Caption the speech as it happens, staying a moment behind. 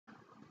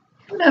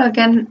Hello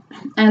again,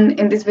 and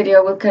in this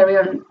video we'll carry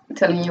on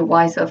telling you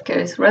why self-care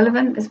is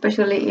relevant,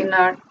 especially in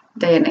our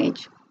day and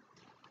age.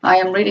 I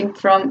am reading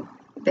from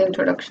the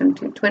introduction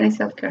to 20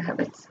 self-care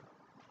habits.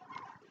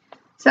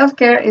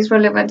 Self-care is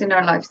relevant in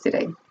our lives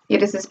today.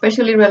 It is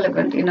especially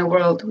relevant in a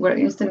world where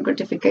instant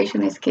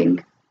gratification is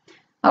king,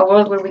 a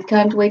world where we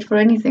can't wait for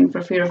anything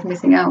for fear of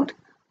missing out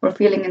or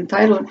feeling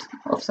entitled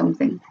to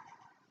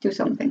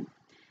something,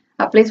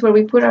 a place where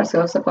we put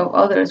ourselves above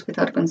others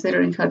without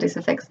considering how this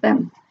affects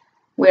them.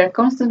 We are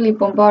constantly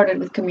bombarded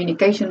with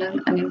communication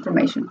and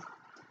information.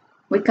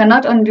 We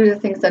cannot undo the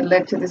things that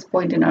led to this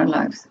point in our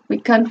lives. We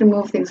can't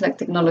remove things like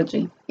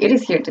technology. It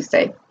is here to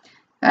stay,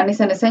 and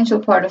is an essential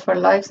part of our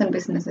lives and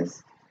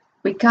businesses.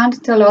 We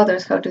can't tell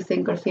others how to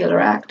think or feel or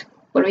act,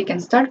 but we can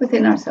start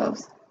within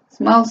ourselves.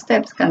 Small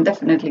steps can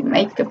definitely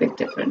make a big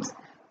difference.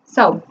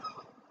 So,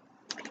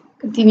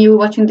 continue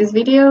watching these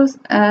videos,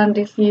 and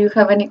if you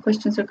have any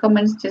questions or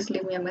comments, just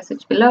leave me a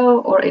message below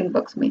or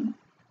inbox me.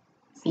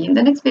 See you in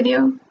the next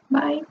video.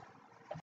 Bye.